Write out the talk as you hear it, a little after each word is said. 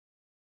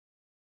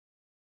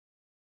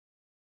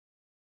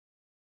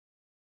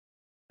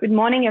Good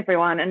morning,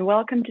 everyone, and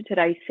welcome to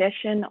today's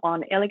session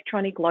on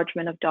electronic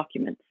lodgement of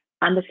documents,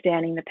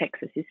 understanding the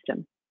PEXA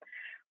system.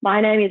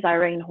 My name is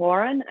Irene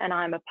Horan, and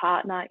I'm a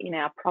partner in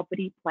our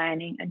property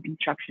planning and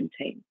construction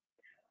team.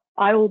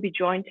 I will be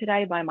joined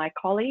today by my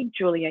colleague,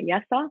 Julia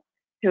Yasser,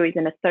 who is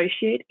an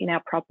associate in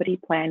our property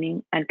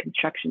planning and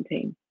construction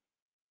team.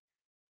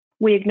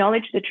 We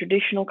acknowledge the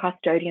traditional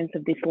custodians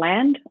of this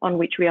land on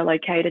which we are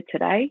located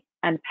today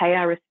and pay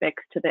our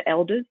respects to the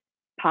elders,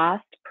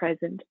 past,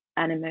 present,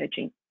 and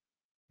emerging.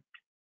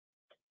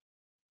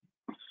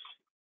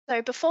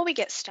 So before we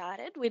get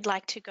started, we'd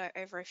like to go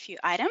over a few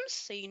items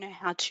so you know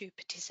how to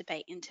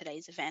participate in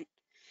today's event.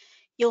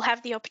 You'll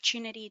have the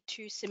opportunity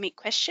to submit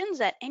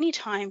questions at any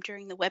time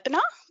during the webinar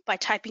by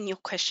typing your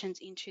questions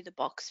into the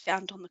box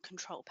found on the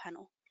control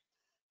panel.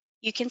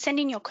 You can send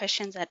in your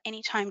questions at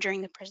any time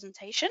during the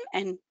presentation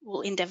and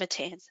we'll endeavour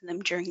to answer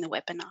them during the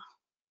webinar.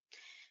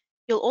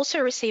 You'll also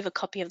receive a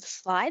copy of the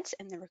slides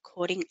and the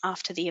recording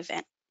after the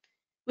event.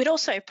 We'd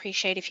also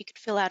appreciate if you could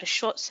fill out a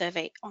short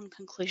survey on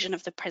conclusion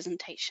of the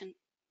presentation.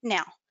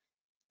 Now,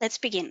 let's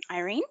begin,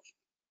 Irene.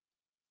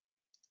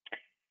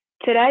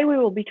 Today we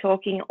will be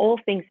talking all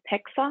things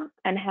PEXA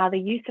and how the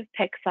use of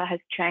PEXA has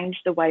changed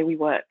the way we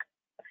work.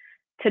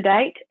 To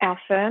date, our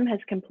firm has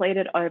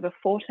completed over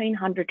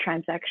 1,400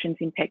 transactions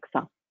in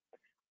PEXA.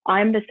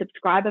 I'm the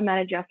subscriber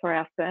manager for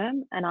our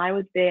firm, and I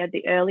was there at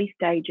the early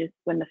stages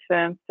when the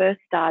firm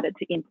first started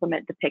to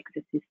implement the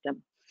PEXA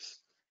system.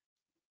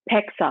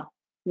 PEXA,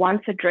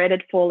 once a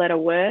dreaded four-letter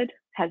word,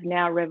 has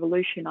now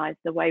revolutionised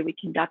the way we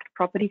conduct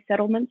property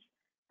settlements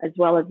as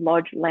well as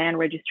lodge land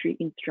registry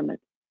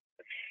instruments.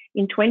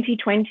 In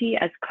 2020,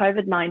 as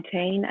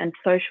COVID-19 and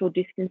social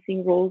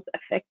distancing rules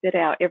affected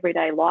our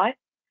everyday life,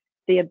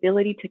 the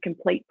ability to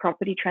complete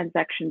property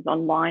transactions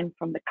online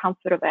from the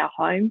comfort of our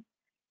home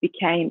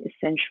became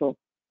essential.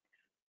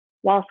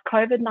 Whilst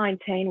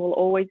COVID-19 will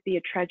always be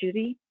a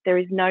tragedy, there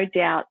is no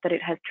doubt that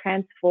it has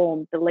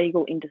transformed the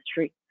legal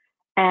industry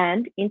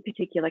and, in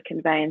particular,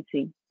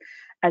 conveyancing,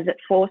 as it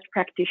forced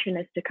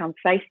practitioners to come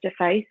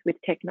face-to-face with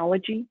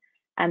technology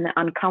and the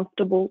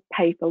uncomfortable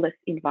paperless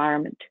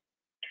environment.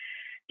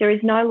 There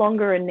is no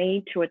longer a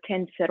need to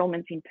attend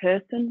settlements in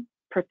person,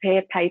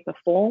 prepare paper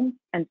forms,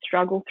 and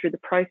struggle through the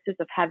process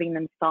of having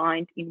them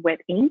signed in wet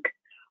ink,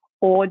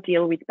 or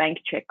deal with bank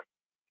checks,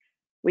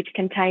 which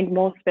contained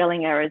more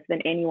spelling errors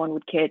than anyone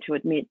would care to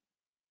admit.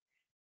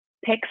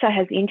 PEXA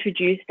has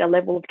introduced a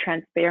level of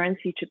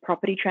transparency to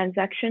property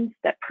transactions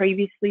that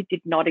previously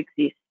did not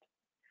exist.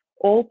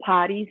 All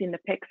parties in the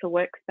PEXA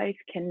workspace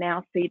can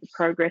now see the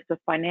progress of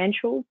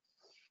financials,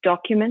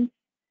 documents,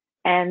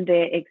 and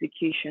their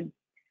execution,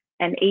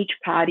 and each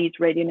party's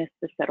readiness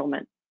for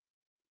settlement.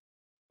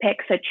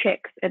 PEXA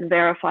checks and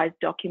verifies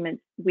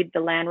documents with the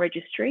land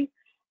registry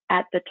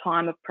at the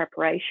time of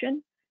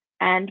preparation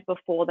and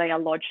before they are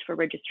lodged for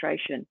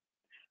registration,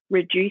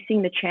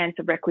 reducing the chance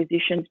of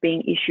requisitions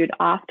being issued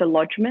after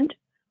lodgement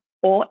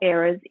or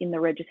errors in the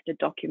registered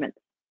documents.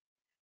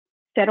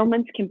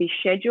 Settlements can be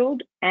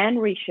scheduled and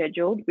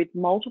rescheduled with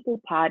multiple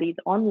parties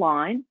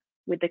online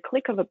with the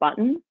click of a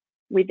button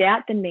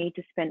without the need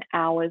to spend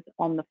hours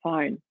on the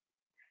phone.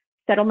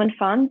 Settlement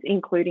funds,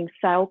 including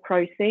sale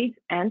proceeds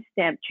and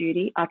stamp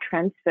duty, are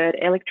transferred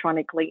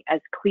electronically as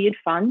cleared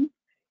funds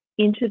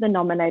into the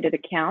nominated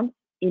accounts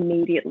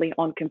immediately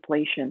on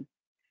completion.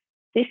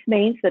 This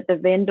means that the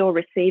vendor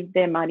receives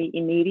their money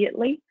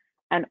immediately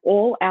and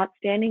all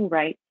outstanding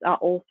rates are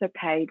also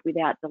paid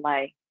without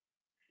delay.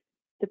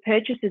 The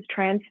purchaser's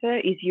transfer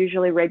is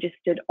usually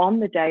registered on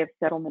the day of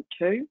settlement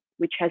too,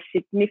 which has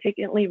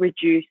significantly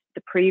reduced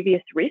the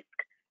previous risk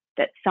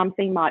that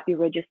something might be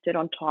registered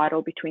on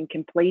title between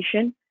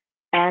completion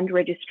and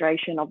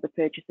registration of the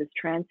purchaser's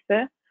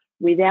transfer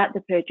without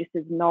the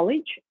purchaser's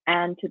knowledge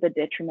and to the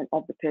detriment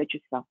of the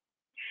purchaser.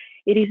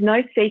 It is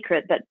no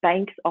secret that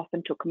banks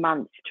often took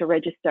months to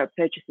register a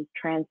purchaser's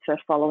transfer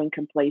following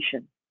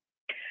completion.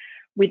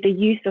 With the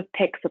use of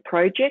PEXA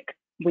Project,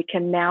 we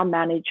can now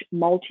manage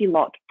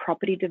multi-lot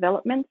property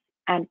developments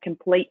and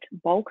complete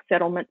bulk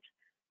settlements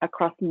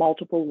across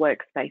multiple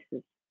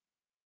workspaces.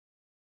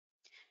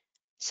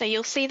 So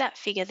you'll see that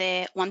figure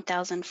there,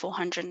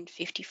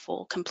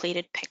 1,454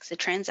 completed PEXA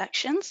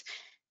transactions.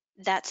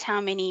 That's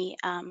how many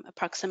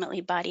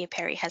approximately Bardia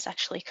Perry has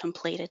actually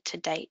completed to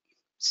date.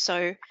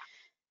 So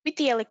with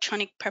the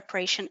electronic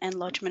preparation and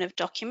lodgement of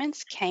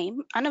documents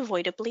came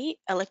unavoidably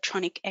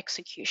electronic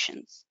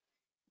executions.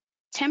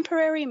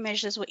 Temporary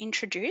measures were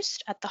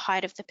introduced at the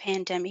height of the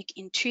pandemic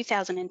in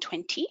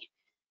 2020,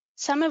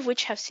 some of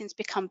which have since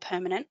become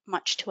permanent,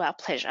 much to our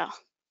pleasure.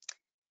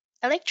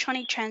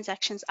 Electronic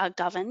transactions are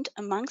governed,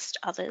 amongst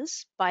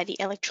others, by the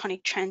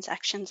Electronic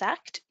Transactions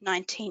Act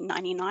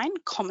 1999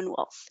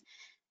 Commonwealth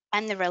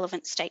and the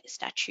relevant state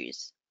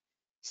statutes.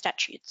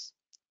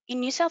 In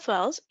New South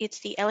Wales,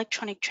 it's the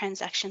Electronic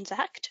Transactions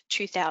Act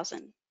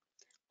 2000,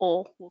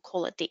 or we'll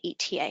call it the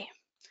ETA.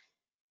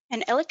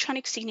 An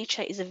electronic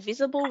signature is a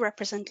visible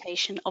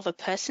representation of a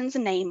person's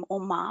name or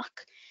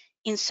mark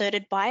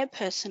inserted by a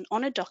person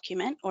on a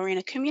document or in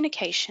a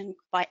communication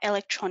by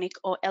electronic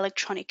or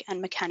electronic and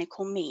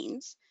mechanical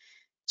means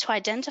to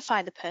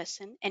identify the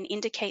person and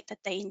indicate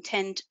that they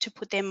intend to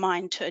put their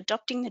mind to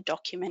adopting the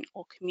document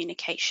or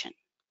communication.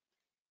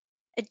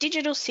 A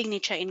digital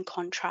signature, in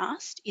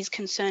contrast, is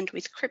concerned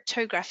with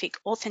cryptographic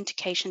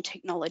authentication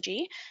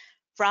technology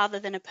rather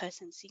than a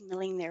person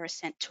signaling their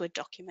assent to a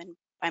document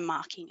by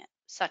marking it,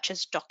 such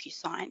as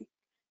DocuSign.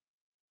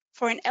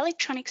 For an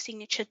electronic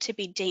signature to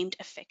be deemed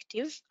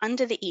effective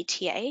under the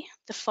ETA,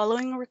 the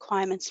following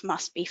requirements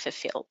must be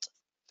fulfilled.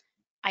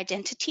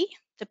 Identity,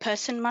 the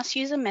person must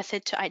use a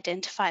method to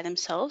identify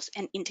themselves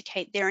and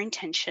indicate their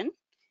intention.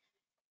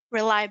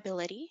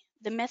 Reliability,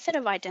 the method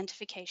of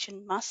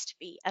identification must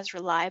be as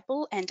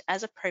reliable and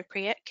as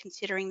appropriate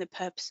considering the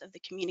purpose of the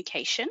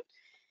communication.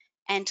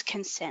 And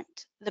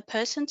consent, the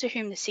person to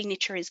whom the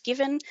signature is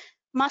given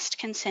must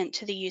consent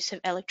to the use of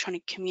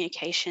electronic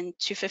communication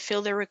to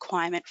fulfill the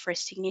requirement for a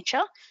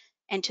signature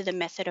and to the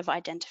method of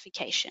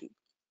identification.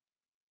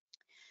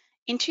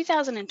 In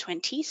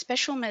 2020,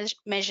 special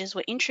measures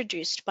were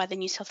introduced by the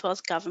New South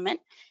Wales Government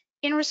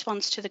in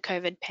response to the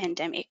COVID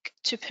pandemic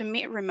to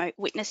permit remote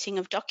witnessing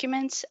of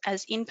documents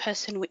as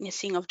in-person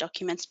witnessing of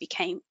documents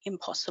became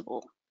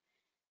impossible.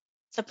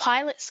 The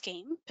pilot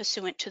scheme,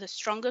 pursuant to the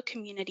Stronger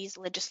Communities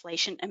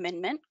Legislation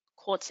Amendment,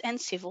 Courts and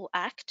Civil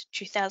Act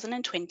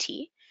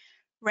 2020,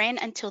 ran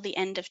until the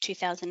end of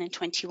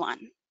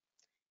 2021.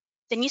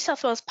 The New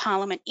South Wales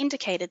Parliament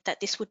indicated that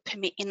this would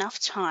permit enough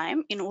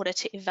time in order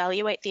to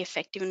evaluate the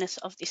effectiveness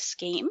of this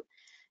scheme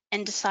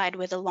and decide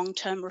whether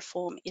long-term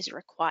reform is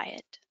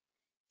required.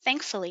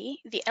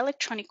 Thankfully, the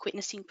electronic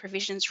witnessing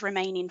provisions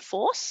remain in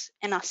force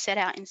and are set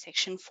out in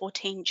Section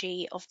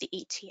 14G of the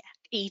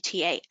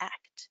ETA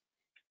Act.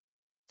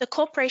 The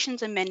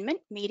Corporations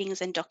Amendment,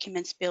 Meetings and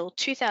Documents Bill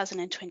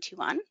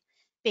 2021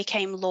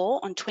 became law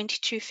on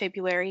 22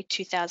 February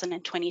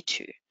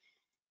 2022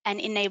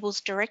 and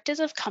enables directors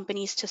of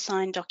companies to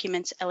sign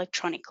documents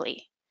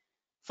electronically.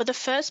 For the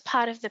first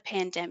part of the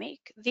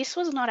pandemic, this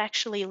was not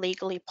actually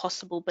legally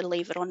possible,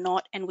 believe it or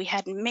not, and we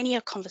had many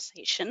a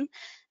conversation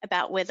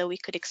about whether we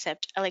could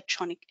accept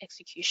electronic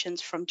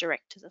executions from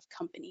directors of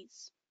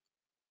companies.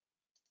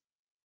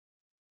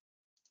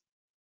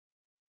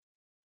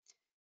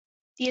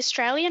 The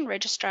Australian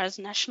Registrar's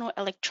National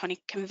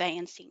Electronic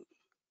Conveyancing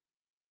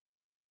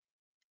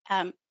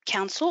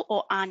Council,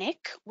 or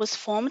ARNEC, was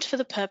formed for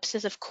the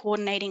purposes of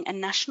coordinating a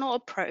national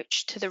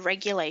approach to the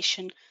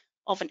regulation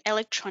of an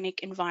electronic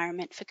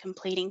environment for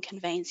completing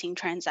conveyancing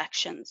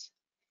transactions.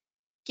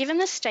 Given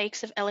the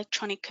stakes of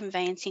electronic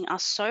conveyancing are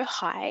so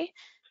high,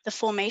 the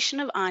formation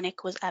of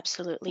ARNEC was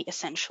absolutely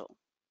essential.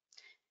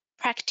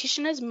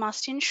 Practitioners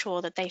must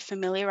ensure that they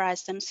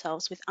familiarise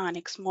themselves with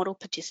ARNEC's model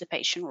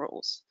participation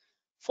rules.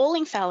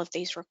 Falling foul of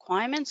these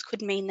requirements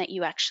could mean that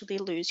you actually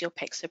lose your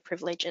PEXA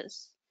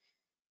privileges.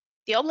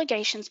 The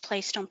obligations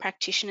placed on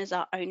practitioners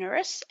are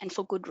onerous and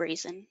for good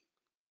reason.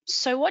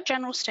 So what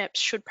general steps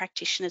should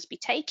practitioners be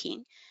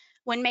taking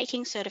when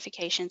making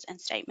certifications and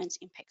statements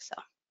in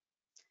PEXA?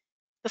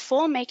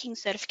 Before making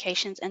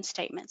certifications and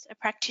statements, a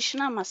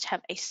practitioner must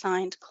have a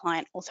signed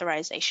client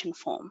authorization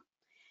form.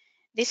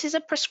 This is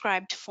a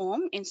prescribed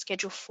form in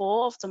Schedule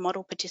 4 of the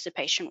Model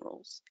Participation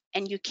Rules,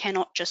 and you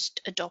cannot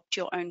just adopt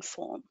your own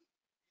form.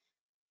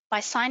 By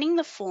signing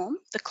the form,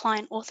 the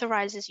client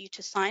authorizes you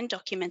to sign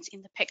documents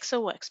in the PEXA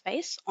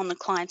workspace on the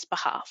client's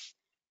behalf,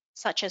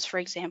 such as, for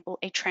example,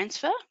 a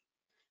transfer,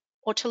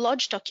 or to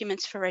lodge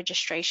documents for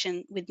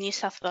registration with New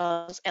South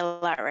Wales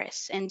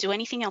LRS and do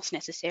anything else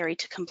necessary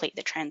to complete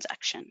the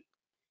transaction.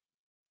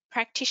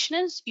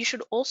 Practitioners, you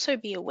should also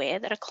be aware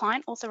that a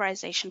client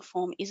authorization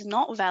form is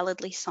not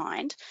validly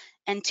signed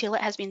until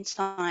it has been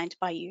signed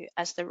by you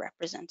as the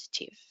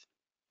representative.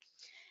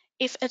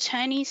 If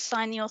attorneys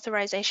sign the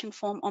authorization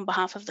form on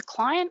behalf of the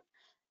client,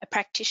 a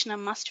practitioner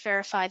must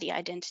verify the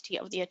identity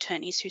of the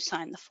attorneys who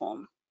signed the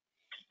form.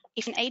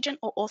 If an agent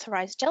or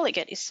authorized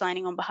delegate is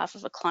signing on behalf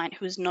of a client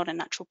who is not a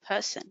natural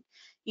person,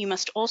 you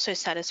must also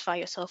satisfy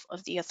yourself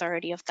of the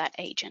authority of that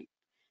agent.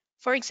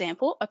 For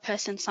example, a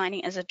person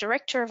signing as a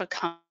director of a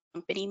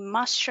company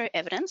must show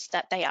evidence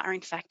that they are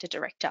in fact a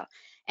director,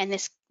 and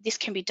this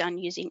can be done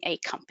using a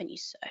company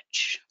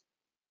search.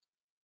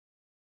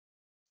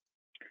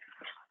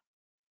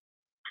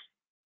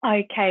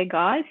 Okay,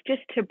 guys,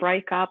 just to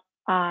break up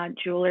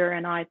Julia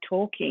and I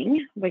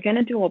talking, we're going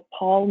to do a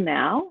poll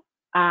now.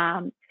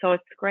 So a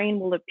screen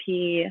will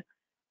appear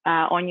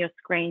on your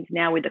screens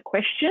now with a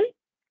question.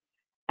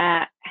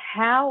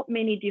 How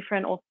many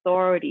different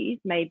authorities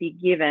may be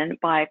given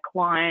by a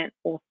client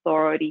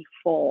authority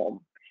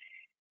form?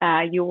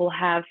 You will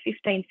have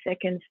 15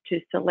 seconds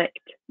to select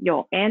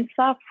your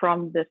answer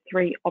from the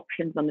three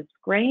options on the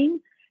screen,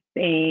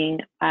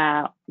 being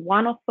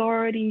one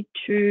authority,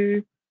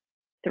 2,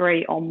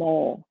 3 or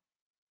more.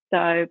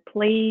 So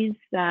please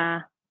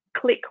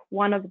click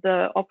one of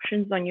the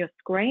options on your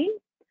screen.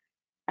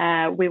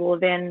 We will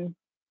then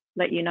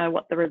let you know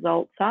what the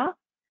results are.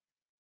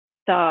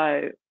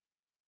 So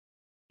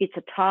it's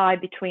a tie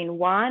between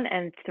 1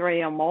 and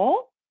 3 or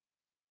more.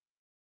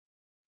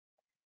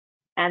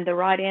 And the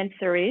right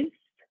answer is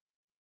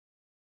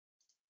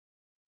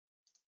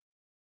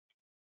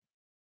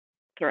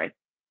 3.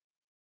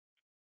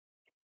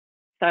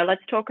 So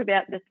let's talk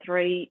about the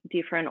three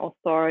different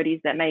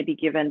authorities that may be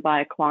given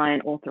by a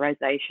client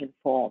authorization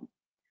form.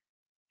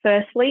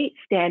 Firstly,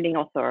 standing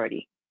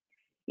authority,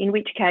 in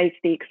which case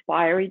the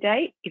expiry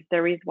date, if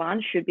there is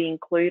one, should be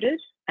included,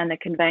 and the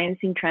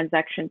conveyancing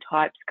transaction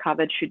types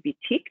covered should be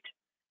ticked,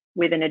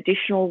 with an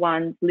additional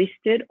ones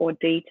listed or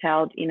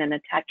detailed in an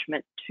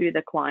attachment to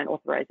the client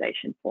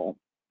authorization form.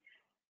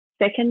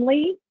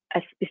 Secondly,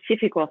 a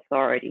specific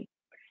authority,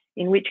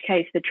 in which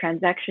case the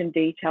transaction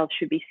details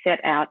should be set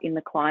out in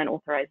the client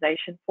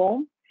authorization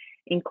form,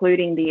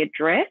 including the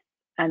address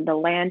and the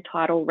land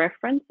title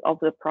reference of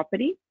the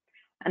property,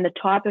 and the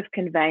type of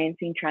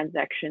conveyancing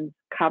transactions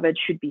covered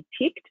should be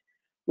ticked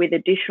with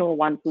additional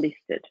ones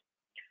listed.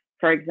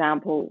 For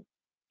example,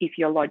 if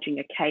you're lodging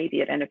a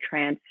caveat and a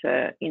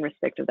transfer in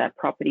respect of that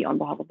property on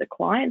behalf of the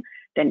client,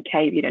 then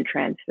caveat and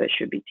transfer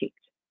should be ticked.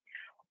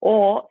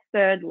 Or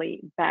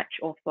thirdly, batch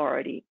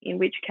authority, in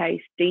which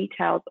case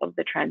details of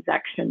the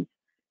transactions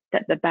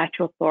that the batch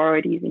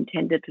authority is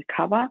intended to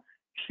cover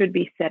should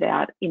be set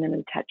out in an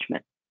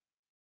attachment.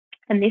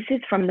 And this is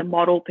from the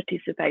Model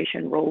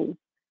Participation Rules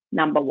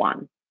number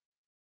 1.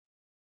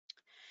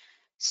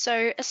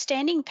 So a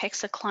standing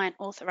PEXA client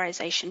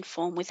authorization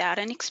form without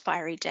an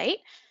expiry date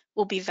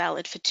will be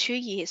valid for 2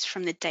 years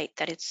from the date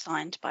that it's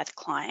signed by the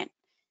client.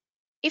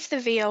 If the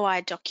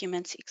VOI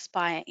documents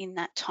expire in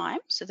that time,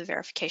 so the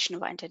verification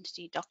of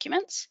identity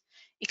documents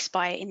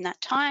expire in that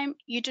time,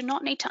 you do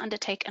not need to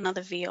undertake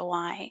another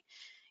VOI.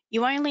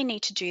 You only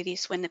need to do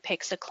this when the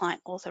PEXA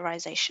client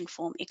authorization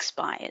form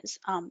expires,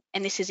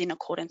 and this is in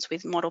accordance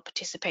with Model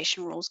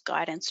Participation Rules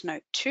Guidance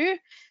Note 2,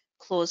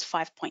 Clause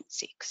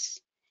 5.6.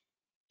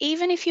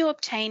 Even if you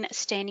obtain a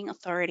standing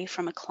authority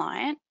from a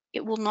client,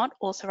 it will not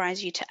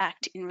authorize you to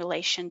act in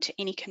relation to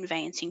any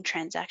conveyancing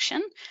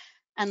transaction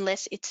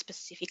unless it's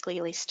specifically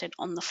listed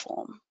on the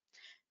form.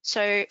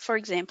 So, for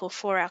example,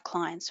 for our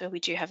clients where we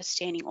do have a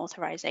standing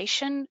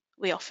authorization,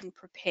 we often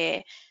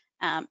prepare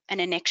an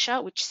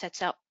annexure which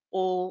sets out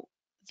all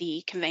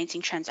the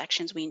conveyancing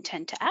transactions we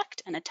intend to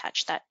act and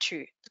attach that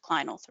to the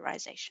client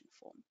authorization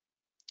form.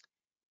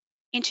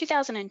 In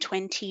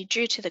 2020,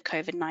 due to the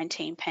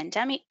COVID-19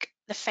 pandemic,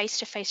 the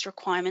face-to-face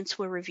requirements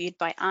were reviewed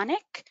by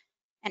ARNEC,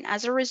 and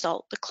as a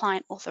result, the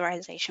client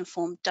authorization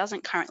form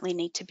doesn't currently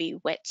need to be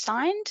wet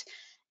signed,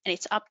 and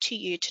it's up to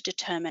you to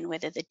determine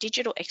whether the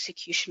digital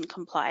execution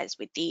complies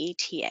with the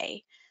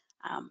ETA,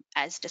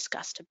 as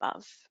discussed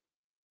above.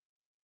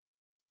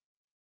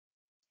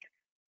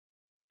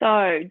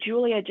 So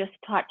Julia just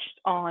touched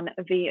on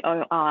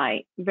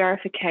VOI,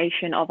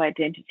 verification of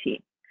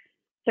identity.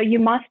 So you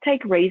must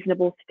take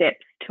reasonable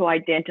steps to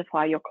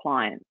identify your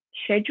client.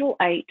 Schedule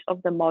 8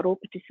 of the Model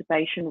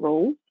Participation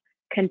Rules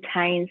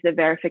contains the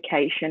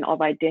verification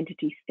of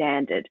identity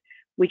standard,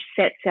 which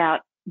sets out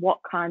what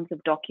kinds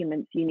of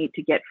documents you need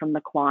to get from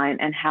the client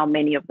and how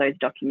many of those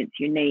documents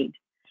you need.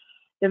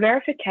 The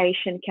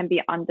verification can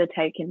be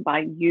undertaken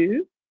by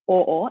you,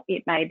 or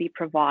it may be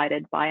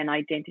provided by an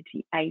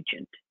identity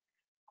agent.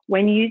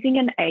 When using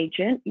an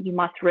agent, you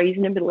must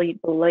reasonably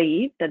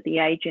believe that the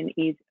agent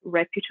is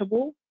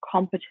reputable,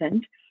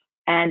 competent,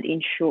 and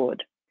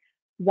insured.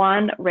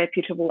 One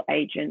reputable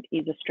agent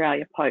is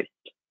Australia Post.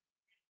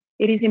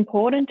 It is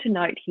important to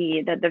note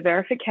here that the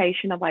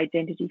verification of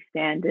identity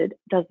standard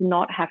does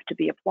not have to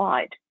be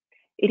applied.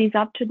 It is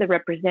up to the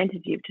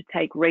representative to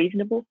take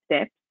reasonable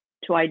steps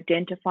to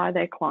identify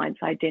their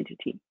client's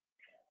identity.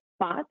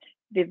 But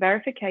the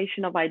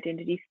verification of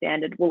identity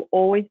standard will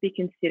always be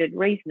considered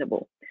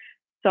reasonable.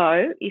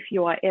 So if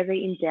you are ever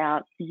in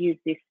doubt, use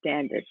this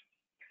standard.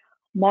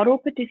 Model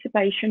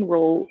Participation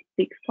Rule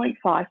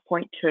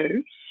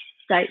 6.5.2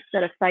 states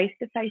that a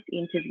face-to-face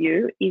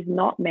interview is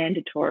not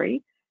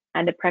mandatory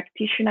and a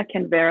practitioner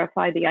can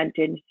verify the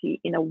identity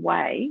in a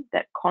way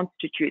that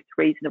constitutes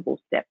reasonable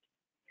steps.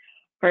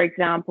 For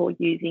example,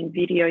 using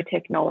video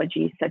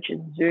technology such as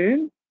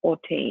Zoom or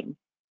Teams.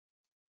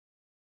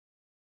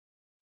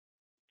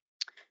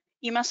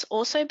 You must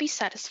also be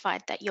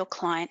satisfied that your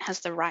client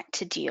has the right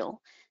to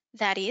deal.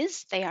 That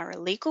is, they are a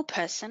legal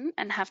person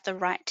and have the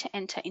right to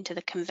enter into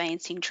the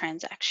conveyancing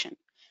transaction.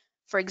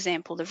 For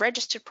example, the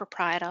registered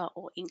proprietor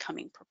or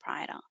incoming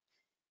proprietor.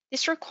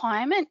 This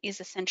requirement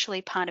is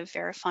essentially part of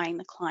verifying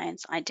the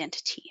client's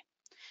identity.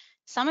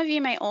 Some of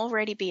you may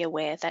already be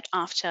aware that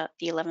after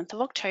the 11th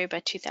of October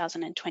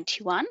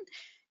 2021,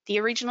 the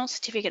original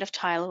certificate of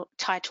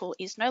title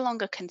is no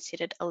longer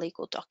considered a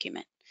legal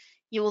document.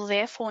 You will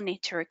therefore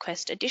need to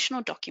request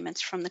additional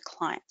documents from the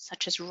client,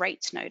 such as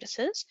rates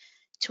notices,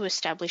 to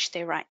establish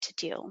their right to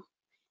deal.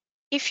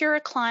 If you're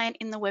a client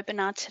in the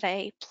webinar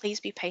today, please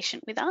be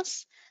patient with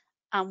us.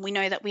 We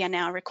know that we are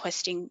now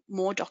requesting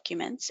more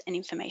documents and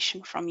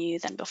information from you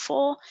than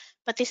before,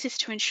 but this is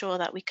to ensure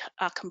that we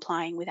are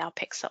complying with our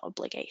PEXA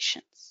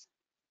obligations.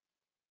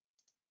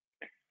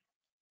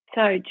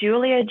 So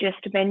Julia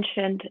just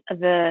mentioned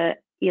the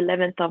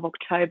 11th of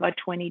October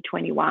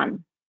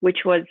 2021,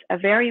 which was a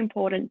very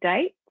important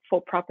date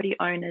for property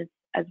owners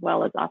as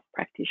well as us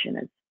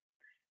practitioners.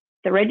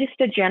 The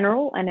Register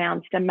General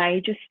announced a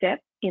major step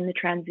in the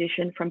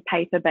transition from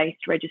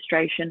paper-based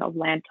registration of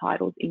land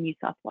titles in New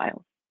South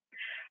Wales.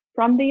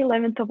 From the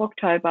 11th of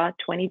October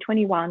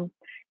 2021,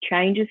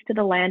 changes to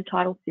the land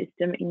title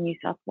system in New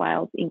South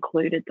Wales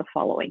included the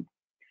following: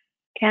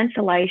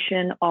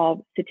 cancellation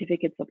of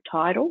certificates of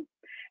title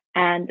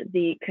and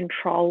the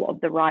control of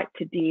the right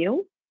to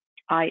deal,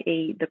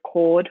 i.e. the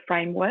CORD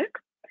framework,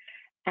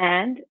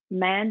 and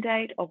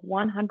mandate of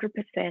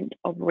 100%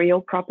 of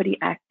Real Property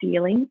Act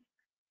dealings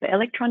for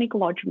electronic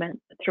lodgement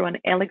through an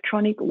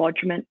electronic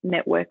lodgement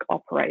network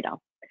operator,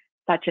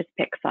 such as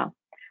PEXA,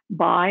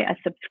 by a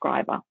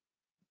subscriber.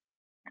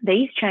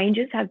 These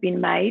changes have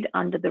been made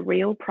under the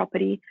Real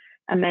Property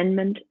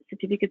Amendment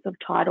Certificates of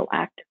Title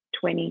Act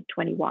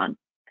 2021.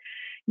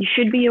 You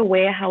should be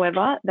aware,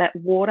 however, that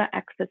water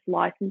access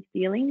license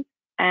dealings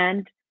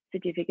and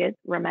certificates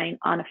remain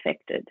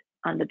unaffected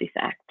under this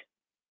Act.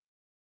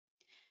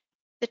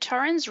 The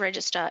Torrens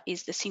Register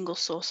is the single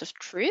source of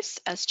truth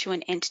as to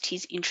an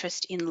entity's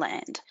interest in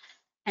land,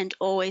 and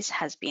always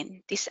has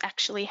been. This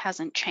actually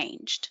hasn't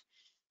changed.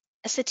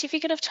 A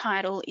certificate of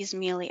title is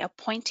merely a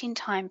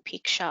point-in-time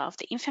picture of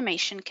the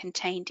information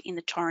contained in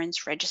the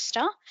Torrens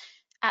Register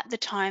at the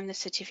time the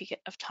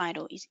certificate of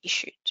title is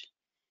issued.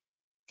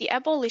 The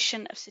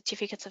abolition of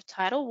certificates of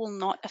title will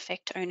not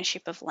affect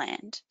ownership of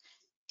land.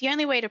 The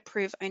only way to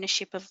prove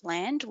ownership of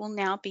land will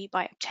now be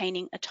by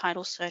obtaining a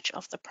title search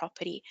of the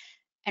property,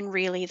 and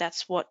really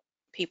that's what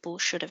people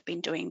should have been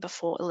doing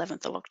before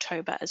 11th of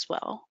October as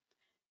well.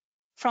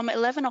 From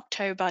 11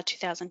 October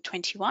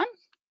 2021,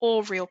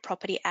 all Real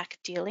Property Act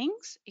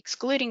dealings,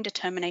 excluding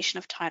determination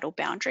of title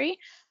boundary,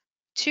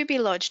 to be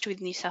lodged with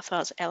New South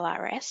Wales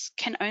LRS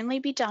can only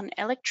be done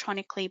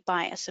electronically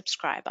by a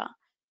subscriber,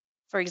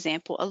 for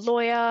example, a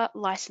lawyer,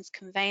 licensed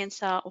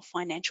conveyancer, or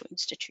financial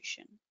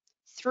institution,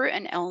 through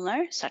an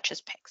ELNO such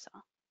as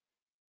PEXA.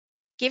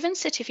 Given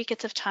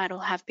certificates of title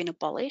have been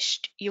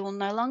abolished, you will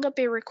no longer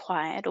be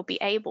required or be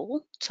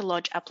able to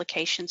lodge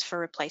applications for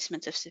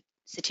replacements of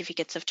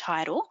certificates of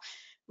title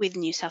with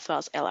New South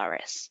Wales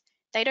LRS.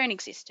 They don't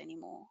exist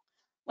anymore.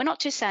 We're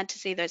not too sad to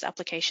see those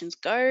applications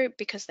go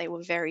because they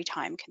were very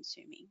time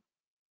consuming.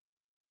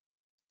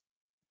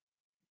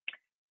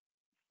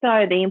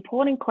 So the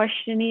important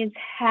question is,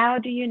 how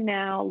do you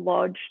now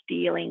lodge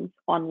dealings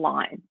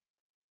online?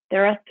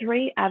 There are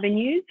three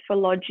avenues for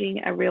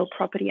lodging a Real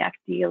Property Act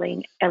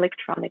dealing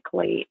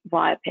electronically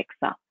via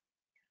PEXA.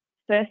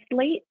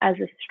 Firstly, as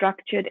a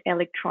structured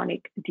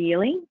electronic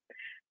dealing.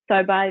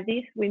 So by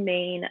this, we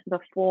mean the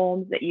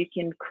forms that you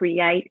can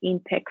create in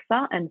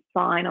PEXA and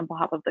sign on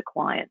behalf of the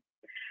client.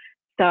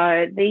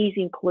 So these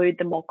include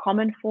the more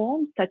common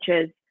forms, such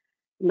as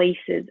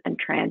leases and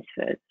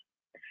transfers.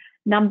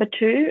 Number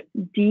two,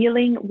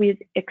 dealing with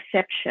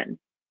exception.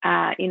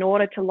 In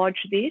order to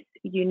lodge this,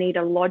 you need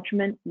a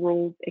lodgement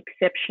rules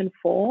exception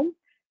form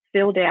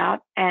filled out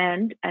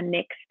and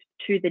annexed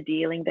to the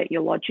dealing that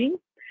you're lodging.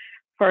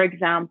 For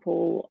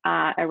example,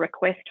 a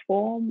request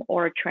form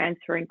or a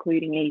transfer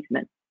including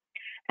easement.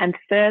 And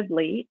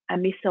thirdly, a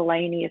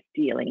miscellaneous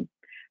dealing,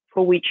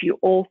 for which you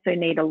also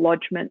need a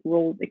lodgement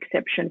rules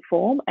exception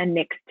form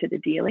annexed to the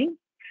dealing.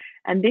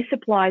 And this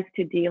applies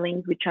to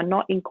dealings which are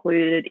not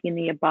included in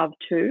the above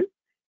two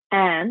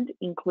and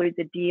includes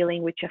a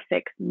dealing which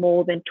affects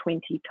more than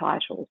 20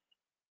 titles.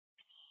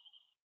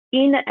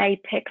 In a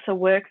PEXA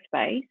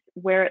workspace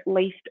where at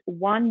least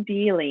one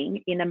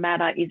dealing in a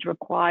matter is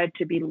required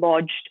to be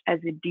lodged as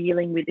a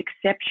dealing with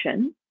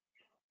exception,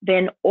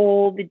 then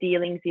all the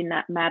dealings in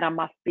that matter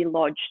must be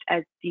lodged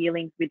as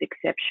dealings with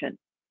exception.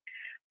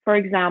 For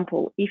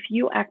example, if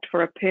you act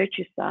for a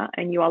purchaser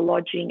and you are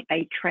lodging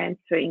a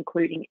transfer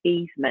including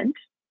easement,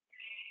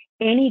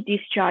 any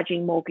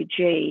discharging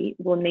mortgagee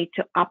will need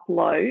to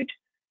upload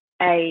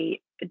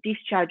a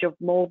discharge of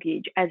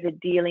mortgage as a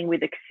dealing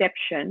with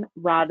exception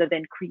rather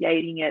than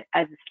creating it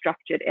as a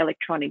structured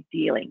electronic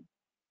dealing.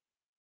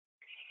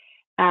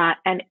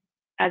 And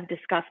as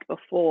discussed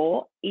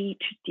before,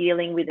 each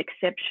dealing with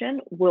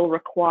exception will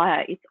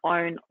require its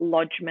own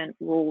lodgement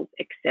rules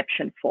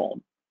exception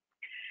form.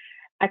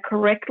 A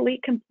correctly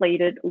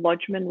completed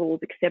lodgement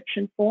rules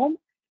exception form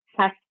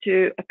has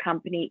to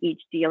accompany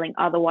each dealing,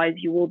 otherwise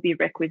you will be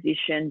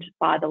requisitioned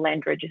by the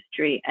Land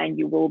Registry and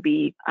you will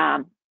need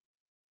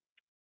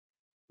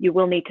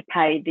to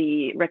pay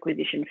the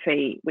requisition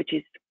fee, which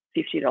is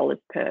 $50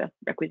 per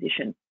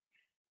requisition.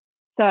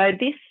 So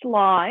this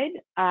slide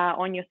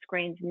on your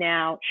screens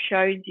now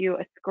shows you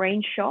a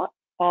screenshot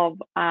of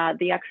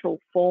the actual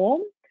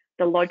form,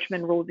 the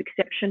lodgement rules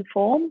exception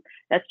form.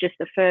 That's just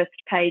the first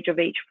page of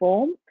each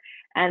form.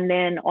 And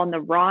then on the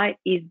right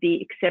is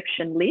the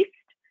exception list.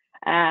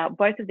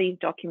 Both of these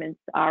documents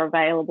are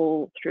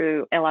available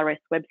through LRS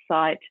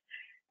website.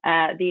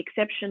 The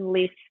exception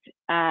list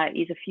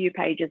is a few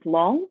pages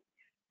long.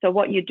 So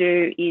what you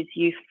do is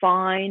you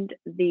find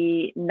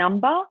the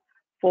number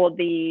for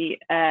the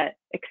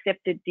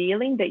accepted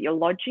dealing that you're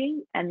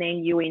lodging, and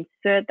then you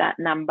insert that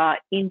number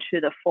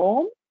into the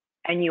form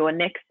and you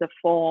annex the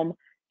form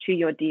to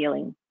your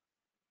dealing.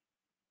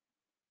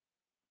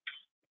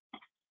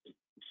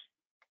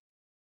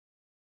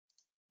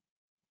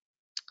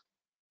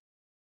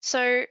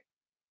 So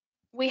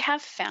we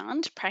have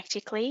found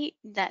practically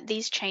that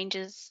these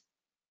changes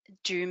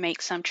do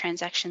make some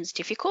transactions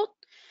difficult.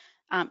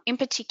 In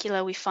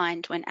particular, we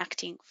find when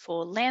acting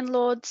for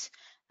landlords,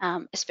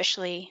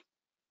 especially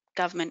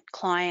government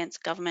clients,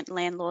 government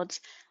landlords,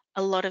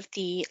 a lot of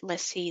the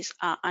lessees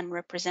are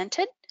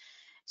unrepresented.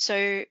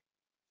 So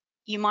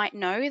you might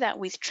know that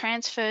with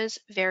transfers,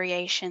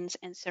 variations,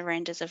 and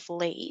surrenders of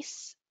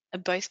lease,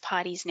 both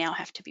parties now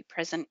have to be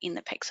present in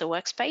the PEXA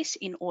workspace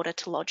in order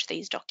to lodge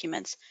these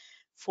documents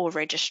for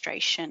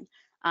registration.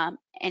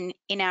 And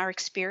in our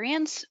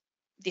experience,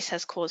 this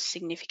has caused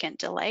significant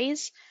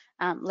delays.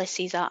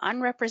 Lessees are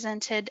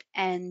unrepresented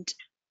and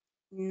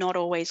not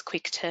always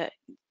quick to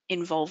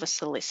involve a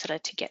solicitor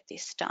to get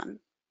this done.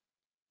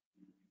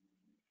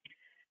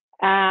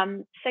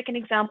 Second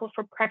example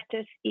for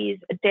practice is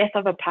a death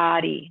of a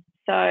party.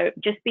 So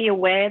just be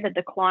aware that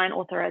the client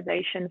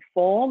authorization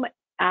form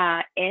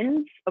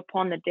ends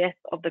upon the death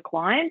of the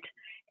client,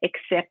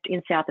 except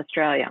in South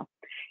Australia.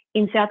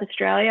 In South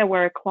Australia,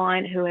 where a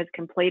client who has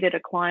completed a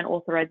client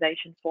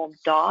authorization form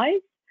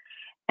dies,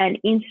 an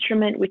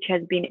instrument which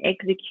has been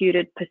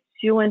executed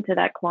pursuant to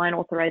that client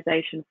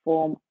authorization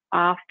form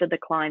after the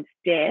client's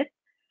death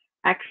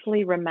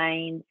actually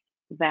remains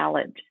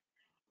valid.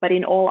 But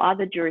in all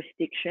other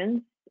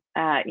jurisdictions,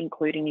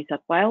 including New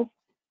South Wales,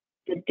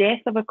 the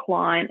death of a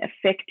client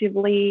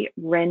effectively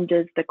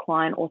renders the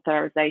client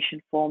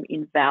authorization form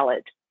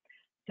invalid.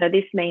 So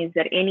this means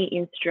that any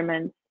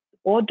instruments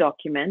or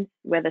documents,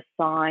 whether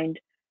signed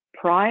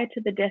prior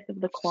to the death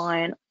of the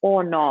client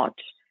or not,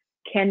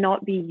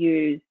 cannot be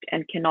used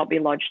and cannot be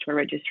lodged for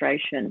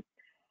registration.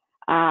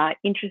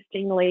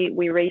 Interestingly,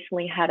 we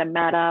recently had a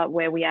matter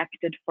where we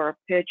acted for a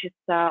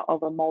purchaser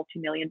of a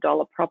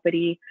multi-million-dollar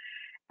property,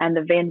 and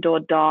the vendor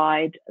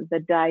died the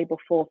day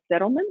before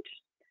settlement,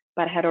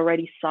 but had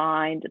already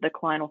signed the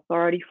client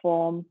authority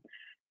form.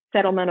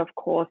 Settlement, of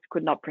course,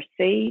 could not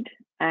proceed,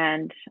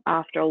 and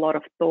after a lot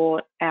of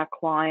thought, our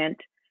client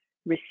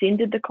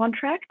rescinded the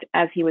contract,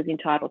 as he was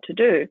entitled to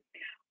do.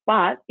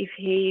 But if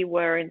he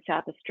were in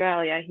South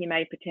Australia, he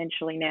may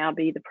potentially now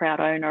be the proud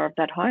owner of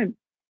that home.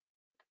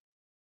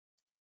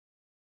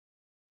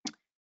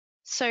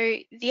 So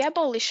the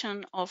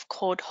abolition of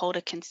cord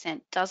holder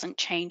consent doesn't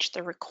change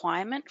the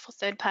requirement for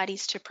third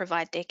parties to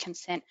provide their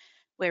consent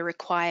where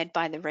required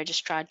by the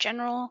Registrar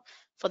General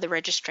for the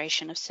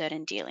registration of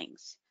certain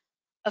dealings.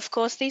 Of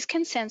course, these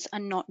consents are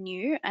not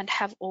new and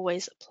have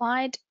always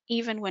applied,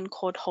 even when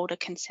cord holder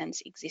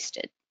consents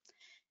existed.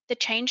 The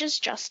changes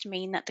just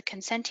mean that the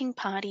consenting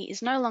party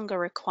is no longer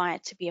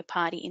required to be a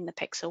party in the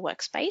PEXA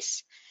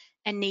workspace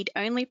and need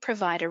only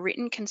provide a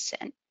written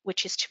consent,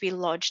 which is to be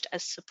lodged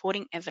as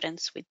supporting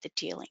evidence with the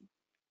dealing.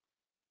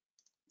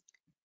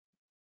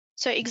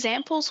 So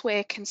examples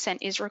where consent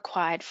is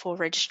required for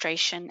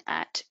registration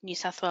at New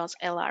South Wales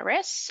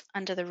LRS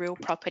under the Real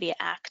Property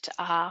Act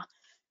are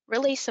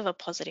release of a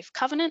positive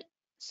covenant,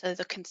 so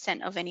the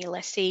consent of any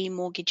lessee,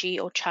 mortgagee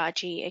or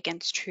chargee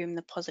against whom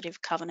the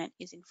positive covenant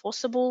is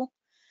enforceable,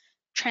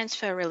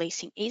 transfer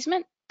releasing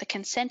easement, the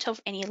consent of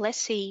any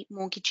lessee,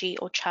 mortgagee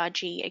or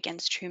chargee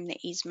against whom the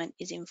easement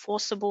is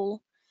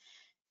enforceable.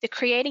 The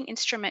creating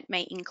instrument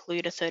may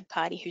include a third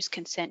party whose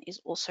consent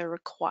is also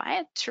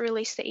required to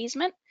release the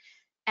easement,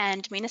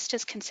 and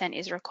minister's consent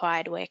is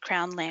required where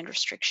Crown land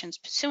restrictions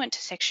pursuant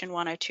to Section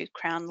 102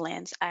 Crown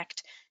Lands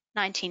Act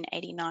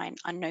 1989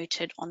 are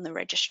noted on the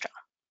register.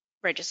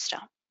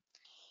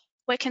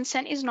 Where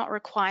consent is not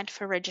required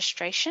for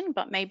registration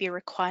but may be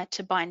required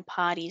to bind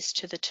parties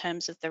to the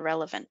terms of the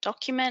relevant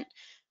document,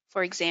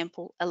 for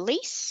example, a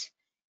lease,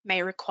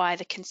 may require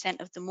the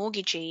consent of the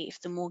mortgagee if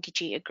the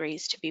mortgagee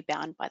agrees to be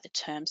bound by the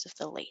terms of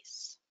the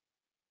lease.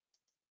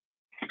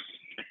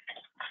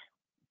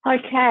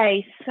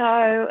 Okay,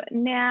 so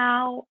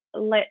now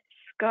let's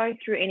go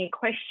through any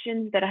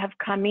questions that have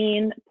come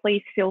in.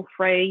 Please feel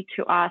free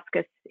to ask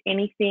us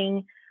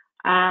anything.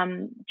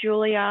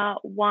 Julia,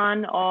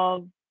 one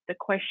of the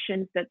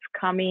questions that's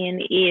come in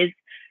is,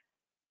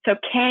 so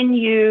can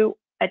you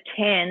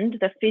attend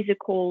the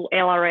physical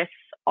LRS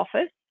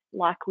office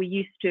like we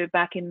used to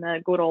back in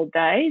the good old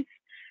days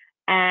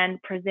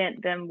and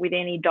present them with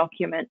any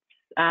documents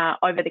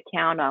over the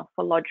counter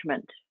for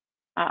lodgement?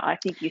 I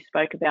think you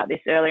spoke about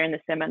this earlier in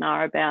the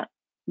seminar about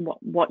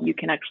what you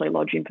can actually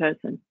lodge in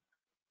person.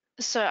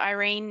 So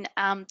Irene,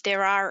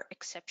 there are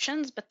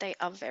exceptions, but they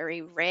are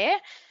very rare.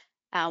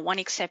 One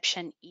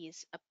exception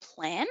is a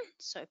plan.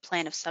 So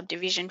plan of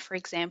subdivision, for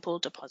example,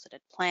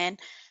 deposited plan.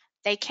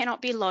 They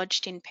cannot be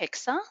lodged in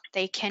PEXA.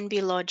 They can be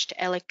lodged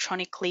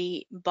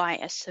electronically by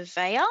a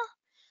surveyor.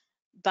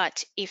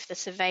 But if the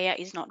surveyor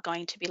is not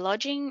going to be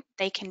lodging,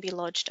 they can be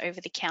lodged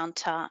over the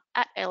counter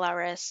at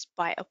LRS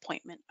by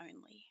appointment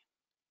only.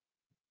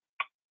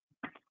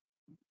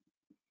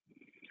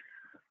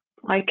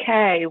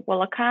 Okay,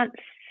 well, I can't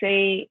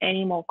see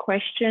any more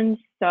questions,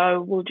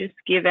 so we'll just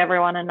give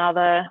everyone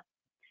another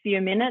few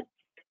minutes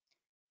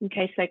in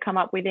case they come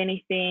up with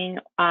anything.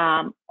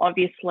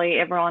 Obviously,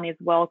 everyone is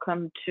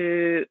welcome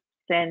to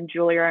send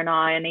Julia and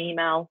I an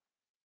email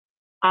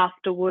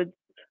afterwards.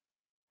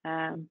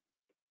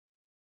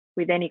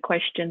 with any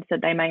questions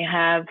that they may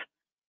have,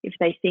 if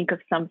they think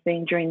of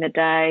something during the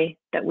day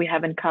that we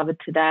haven't covered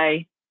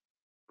today.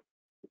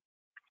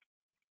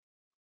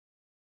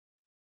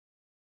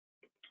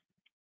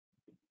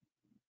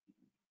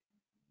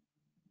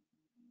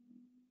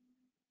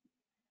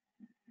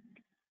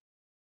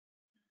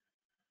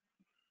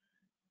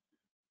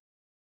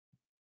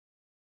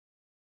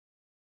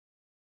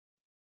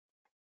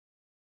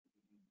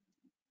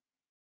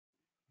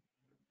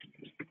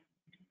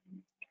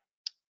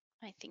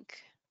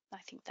 I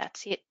think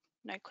that's it.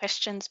 No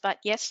questions, but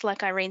yes,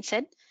 like Irene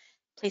said,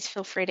 please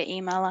feel free to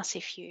email us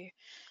if you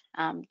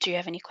do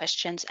have any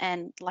questions.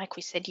 And like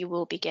we said, you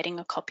will be getting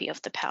a copy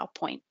of the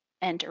PowerPoint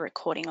and a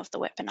recording of the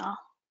webinar.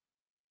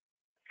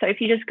 So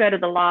if you just go to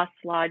the last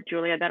slide,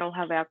 Julia, that'll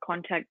have our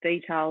contact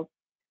details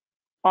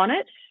on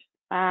it.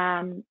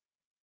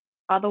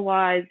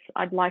 Otherwise,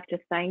 I'd like to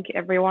thank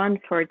everyone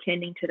for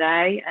attending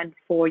today and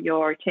for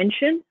your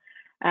attention.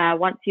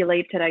 Once you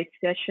leave today's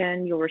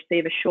session, you'll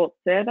receive a short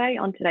survey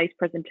on today's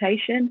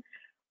presentation.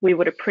 We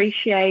would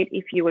appreciate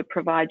if you would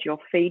provide your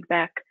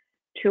feedback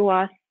to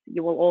us.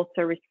 You will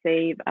also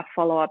receive a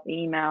follow-up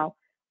email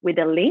with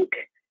a link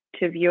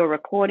to view a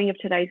recording of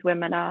today's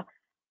webinar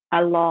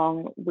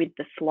along with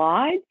the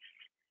slides.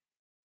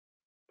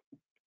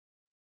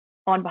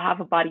 On behalf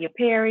of Badia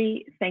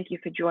Perry, thank you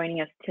for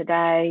joining us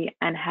today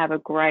and have a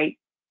great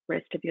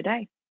rest of your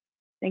day.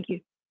 Thank you.